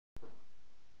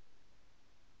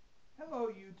Hello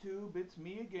YouTube, it's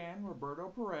me again, Roberto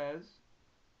Perez.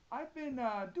 I've been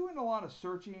doing a lot of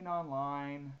searching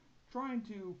online, trying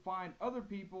to find other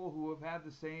people who have had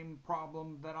the same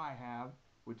problem that I have,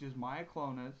 which is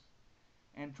myoclonus,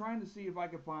 and trying to see if I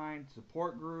could find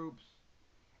support groups,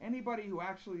 anybody who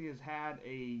actually has had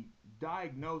a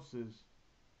diagnosis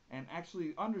and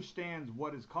actually understands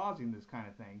what is causing this kind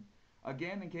of thing.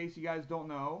 Again, in case you guys don't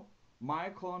know,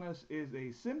 myoclonus is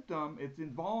a symptom, it's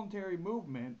involuntary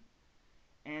movement,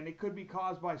 and it could be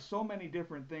caused by so many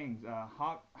different things.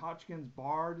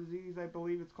 Hodgkin's-Barr disease, I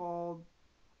believe it's called.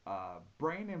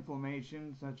 Brain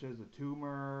inflammation, such as a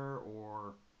tumor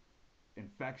or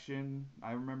infection.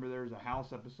 I remember there was a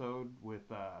House episode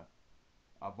with a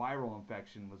viral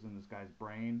infection was in this guy's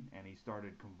brain, and he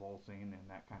started convulsing and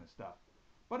that kind of stuff.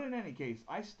 But in any case,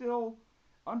 I still,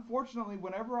 unfortunately,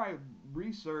 whenever I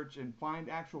research and find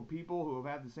actual people who have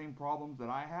had the same problems that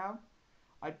I have,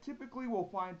 I typically will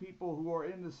find people who are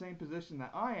in the same position that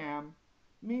I am,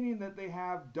 meaning that they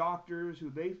have doctors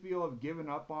who they feel have given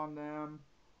up on them,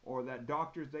 or that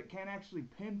doctors that can't actually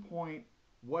pinpoint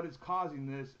what is causing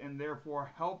this and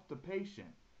therefore help the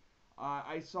patient.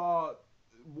 I saw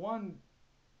one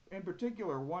in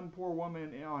particular, one poor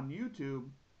woman on YouTube.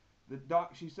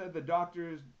 She said the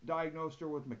doctors diagnosed her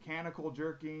with mechanical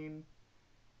jerking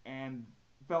and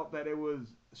felt that it was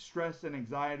stress and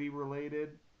anxiety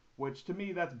related, which to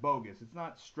me that's bogus. It's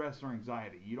not stress or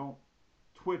anxiety. You don't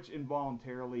twitch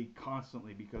involuntarily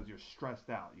constantly because you're stressed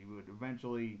out. You would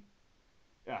eventually,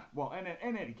 yeah, well, in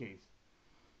any case.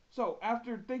 So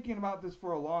after thinking about this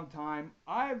for a long time,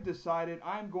 I've decided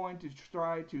I'm going to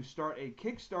try to start a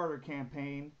Kickstarter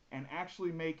campaign and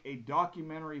actually make a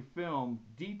documentary film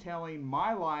detailing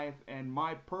my life and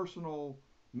my personal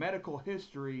medical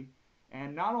history,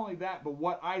 and not only that, but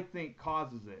what I think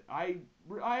causes it. I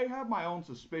have my own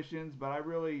suspicions, but I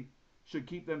really should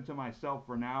keep them to myself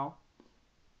for now.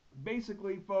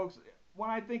 Basically, folks, when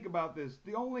I think about this,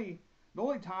 the only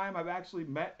time I've actually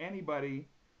met anybody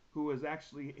who is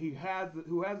actually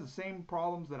who has the same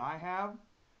problems that I have,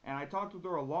 and I talked with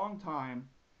her a long time.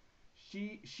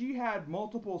 She had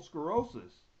multiple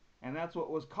sclerosis, and that's what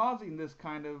was causing this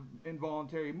kind of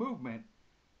involuntary movement.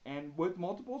 And with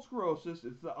multiple sclerosis,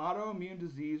 it's the autoimmune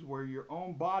disease where your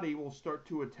own body will start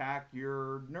to attack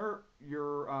your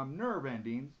nerve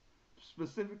endings,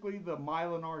 specifically the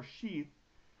myelin sheath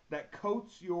that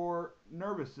coats your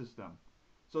nervous system.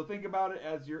 So think about it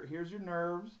as here's your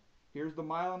nerves, here's the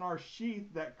myelin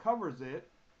sheath that covers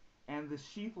it, and the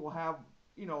sheath will have,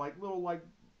 like little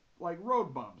like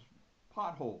road bumps,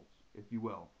 potholes, if you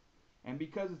will. And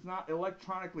because it's not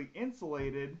electronically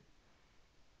insulated,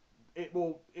 it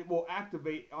will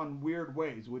activate on weird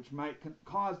ways, which might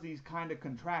cause these kind of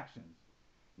contractions.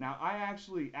 Now, I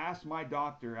actually asked my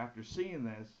doctor after seeing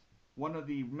this, one of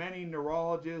the many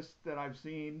neurologists that I've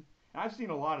seen, and I've seen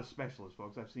a lot of specialists,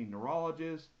 folks. I've seen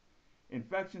neurologists,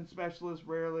 infection specialists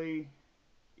rarely,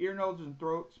 ear, nose, and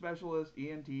throat specialists,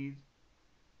 ENTs.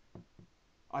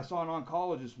 I saw an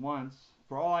oncologist once.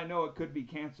 For all I know, it could be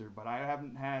cancer, but I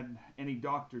haven't had any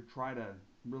doctor try to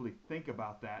really think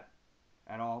about that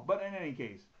at all. But in any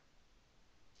case,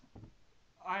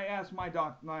 I asked my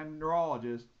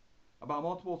neurologist about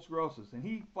multiple sclerosis, and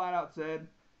he flat out said,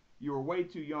 "You were way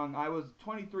too young." I was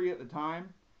 23 at the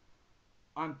time.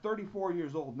 I'm 34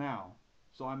 years old now.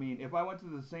 So I mean, if I went to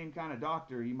the same kind of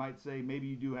doctor, he might say maybe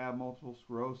you do have multiple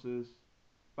sclerosis.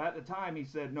 But at the time, he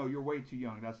said, "No, you're way too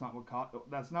young. That's not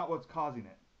what's causing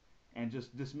it," and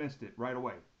just dismissed it right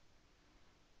away.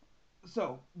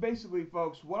 So basically,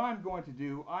 folks, what I'm going to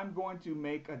do, I'm going to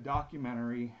make a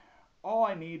documentary. All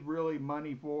I need really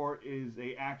money for is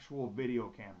a actual video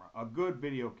camera, a good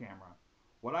video camera.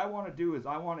 What I want to do is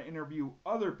I want to interview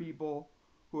other people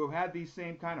who have had these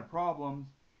same kind of problems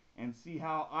and see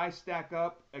how I stack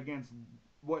up against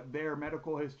what their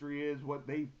medical history is, what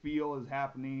they feel is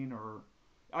happening. Or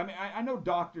I mean, I know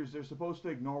doctors, they're supposed to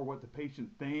ignore what the patient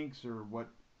thinks or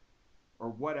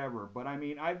whatever, but I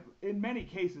mean, in many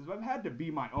cases I've had to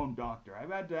be my own doctor. I've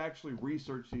had to actually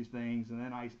research these things, and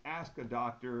then I ask a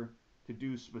doctor to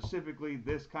do specifically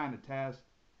this kind of test,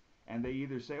 and they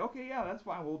either say, "Okay, yeah, that's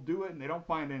fine, we'll do it," and they don't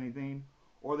find anything,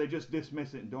 or they just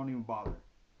dismiss it and don't even bother.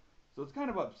 So it's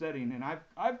kind of upsetting, and I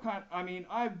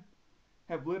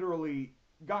have literally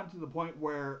gotten to the point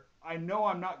where I know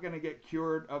I'm not going to get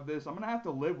cured of this. I'm going to have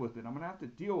to live with it. I'm going to have to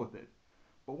deal with it.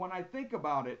 But when I think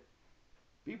about it,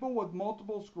 people with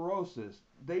multiple sclerosis,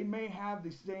 they may have the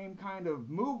same kind of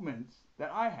movements that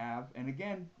I have. And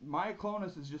again,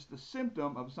 myoclonus is just a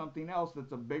symptom of something else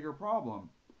that's a bigger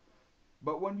problem.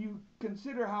 But when you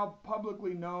consider how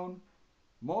publicly known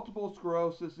multiple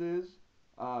sclerosis is,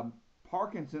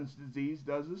 Parkinson's disease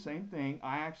does the same thing.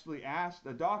 I actually asked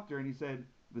a doctor, and he said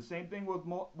the same thing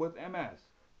with MS.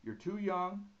 You're too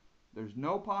young. There's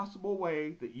no possible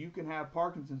way that you can have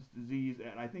Parkinson's disease.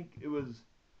 And I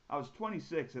was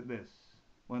 26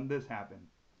 when this happened.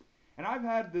 And I've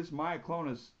had this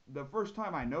myoclonus. The first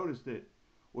time I noticed it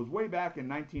was way back in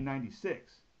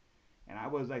 1996. And I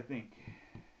was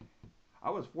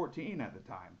 14 at the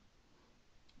time.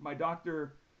 My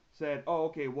doctor said, "Oh,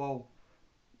 okay, well,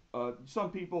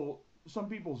 some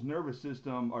people's nervous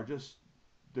system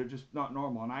they're just not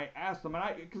normal." And I asked him,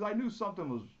 because I knew something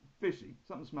was fishy,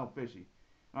 something smelled fishy.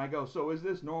 And I go, "So is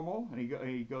this normal?" And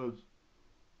he goes,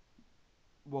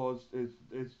 "Well,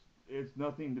 it's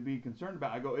nothing to be concerned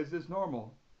about." I go, "Is this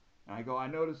normal?" And I go, "I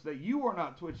noticed that you are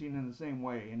not twitching in the same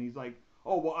way." And he's like,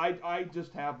 "Oh, well, I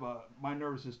just have my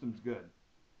nervous system's good."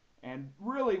 And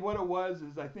really what it was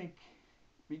is, I think,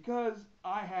 because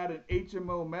I had an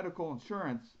HMO medical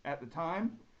insurance at the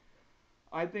time,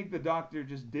 I think the doctor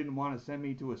just didn't want to send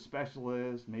me to a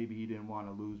specialist. Maybe he didn't want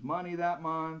to lose money that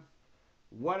month.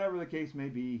 Whatever the case may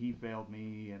be, he failed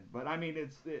me. But I mean,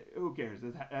 who cares?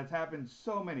 That's happened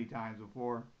so many times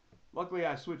before. Luckily,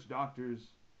 I switched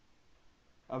doctors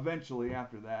eventually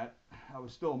after that. I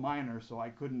was still a minor, so I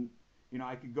couldn't,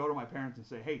 I could go to my parents and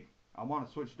say, "Hey, I want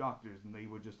to switch doctors," and they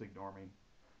would just ignore me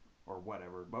or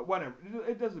whatever. But whatever,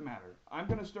 it doesn't matter. I'm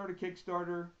going to start a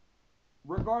Kickstarter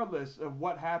regardless of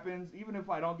what happens. Even if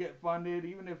I don't get funded,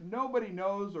 even if nobody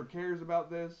knows or cares about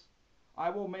this, I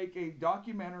will make a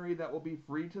documentary that will be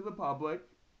free to the public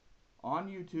on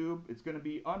YouTube. It's going to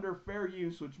be under fair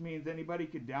use, which means anybody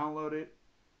could download it,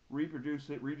 reproduce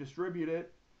it, redistribute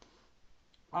it.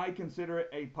 I consider it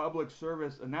a public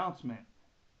service announcement.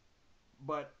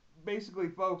 But basically,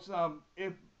 folks,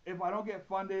 if I don't get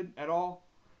funded at all,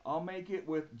 I'll make it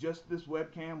with just this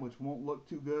webcam, which won't look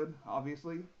too good,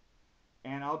 obviously.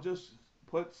 And I'll just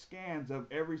put scans of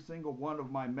every single one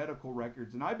of my medical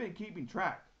records. And I've been keeping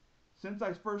track since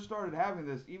I first started having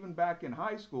this, even back in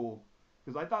high school,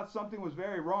 because I thought something was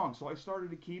very wrong. So I started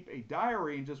to keep a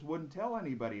diary and just wouldn't tell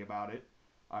anybody about it.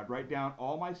 I'd write down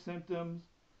all my symptoms,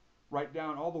 write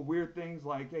down all the weird things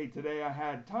like, hey, today I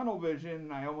had tunnel vision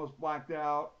and I almost blacked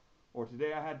out. Or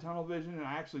today I had tunnel vision and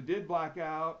I actually did black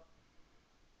out.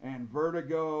 And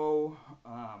vertigo,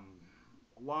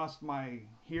 lost my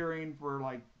hearing for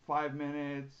like 5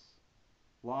 minutes,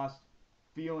 lost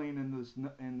feeling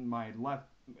in my left,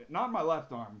 not my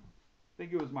left arm, I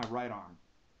think it was my right arm.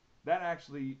 That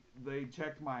actually, they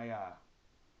checked my,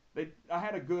 I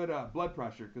had a good blood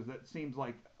pressure, because that seems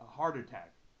like a heart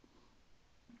attack.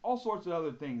 All sorts of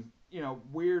other things,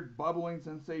 weird bubbling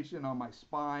sensation on my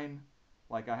spine,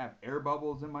 like I have air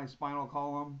bubbles in my spinal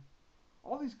column.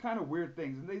 All these kind of weird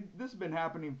things, and this has been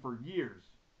happening for years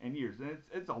and years, and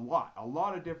it's a lot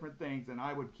of different things, and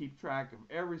I would keep track of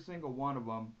every single one of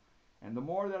them. And the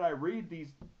more that I read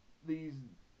these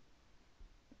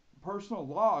personal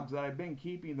logs that I've been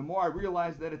keeping, the more I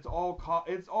realize that it's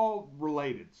all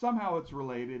related. Somehow it's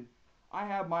related. I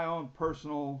have my own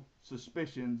personal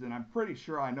suspicions, and I'm pretty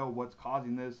sure I know what's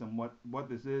causing this and what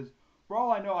this is. For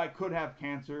all I know, I could have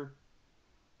cancer.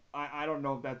 I don't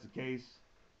know if that's the case.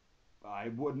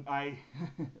 None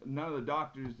of the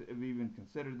doctors have even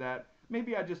considered that.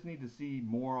 Maybe I just need to see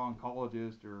more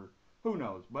oncologists, or who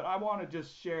knows. But I want to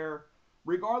just share,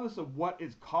 regardless of what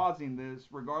is causing this,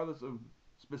 regardless of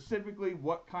specifically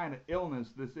what kind of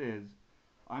illness this is,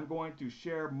 I'm going to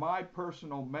share my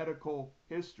personal medical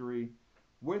history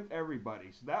with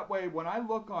everybody. So that way, when I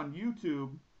look on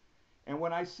YouTube and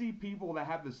when I see people that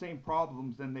have the same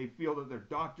problems, and they feel that their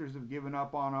doctors have given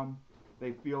up on them,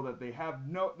 they feel that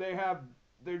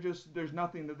there's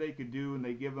nothing that they could do, and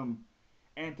they give them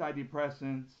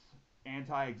antidepressants,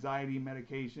 anti-anxiety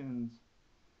medications,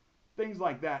 things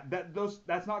like that.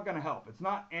 That's not going to help. It's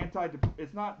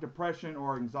not depression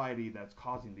or anxiety that's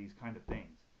causing these kind of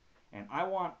things. And I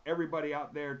want everybody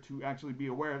out there to actually be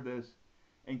aware of this,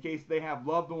 in case they have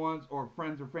loved ones or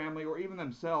friends or family or even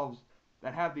themselves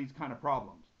that have these kind of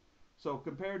problems. So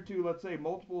compared to, let's say,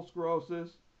 multiple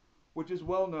sclerosis, which is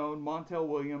well known, Montel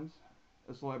Williams,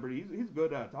 a celebrity, he's a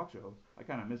good talk show host. I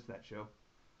kind of missed that show.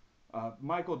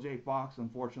 Michael J. Fox,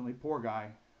 unfortunately, poor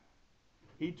guy.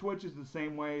 He twitches the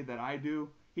same way that I do.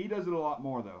 He does it a lot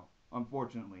more, though,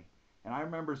 unfortunately. And I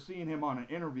remember seeing him on an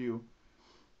interview,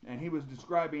 and he was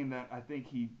describing that I think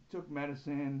he took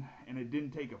medicine and it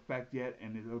didn't take effect yet,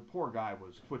 and the poor guy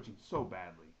was twitching so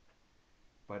badly.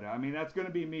 But I mean, that's going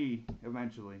to be me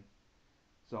eventually.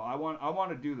 So I want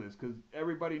to do this, because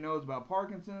everybody knows about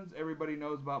Parkinson's, everybody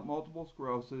knows about multiple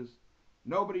sclerosis,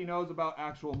 nobody knows about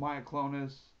actual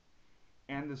myoclonus,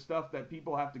 and the stuff that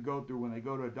people have to go through when they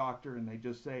go to a doctor and they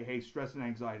just say, hey, stress and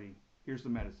anxiety, here's the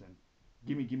medicine,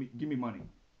 give me money.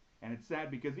 And it's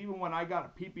sad because even when I got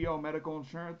a PPO medical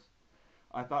insurance,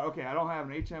 I thought, okay, I don't have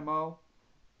an HMO.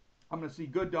 I'm going to see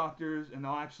good doctors and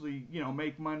they'll actually,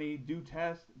 make money, do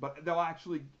tests, but they'll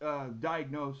actually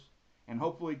diagnose and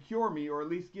hopefully cure me, or at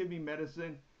least give me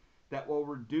medicine that will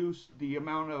reduce the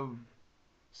amount of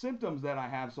symptoms that I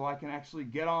have, so I can actually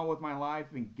get on with my life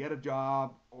and get a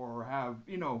job, or have,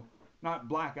 not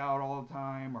black out all the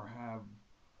time, or have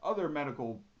other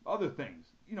things,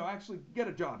 actually get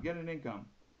a job, get an income.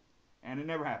 And it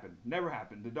never happened. Never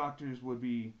happened. The doctors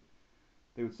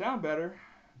they would sound better.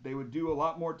 They would do a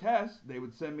lot more tests. They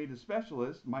would send me to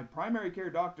specialists. My primary care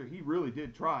doctor, he really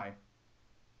did try.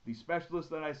 The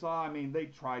specialists that I saw, they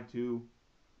tried to,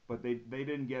 but they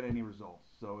didn't get any results.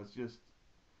 So it's just,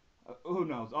 who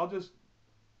knows? I'll just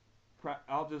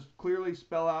clearly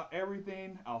spell out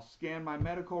everything. I'll scan my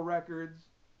medical records,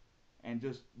 and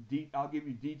I'll give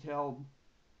you detailed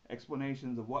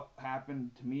explanations of what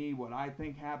happened to me, what I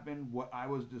think happened, what I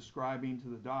was describing to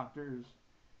the doctors.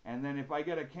 And then if I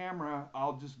get a camera,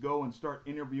 I'll just go and start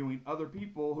interviewing other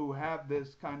people who have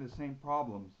this kind of same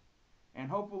problems. And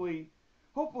hopefully,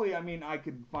 I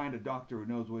could find a doctor who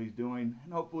knows what he's doing,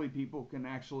 and hopefully people can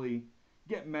actually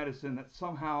get medicine that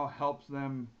somehow helps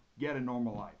them get a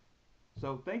normal life.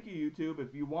 So thank you, YouTube.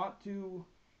 If you want to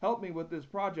help me with this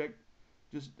project,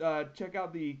 just check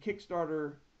out the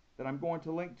Kickstarter that I'm going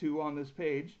to link to on this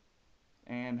page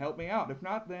and help me out. If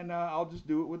not, then I'll just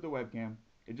do it with the webcam.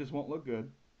 It just won't look good,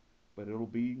 but it'll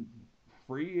be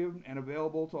free and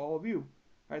available to all of you.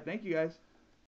 All right, thank you guys.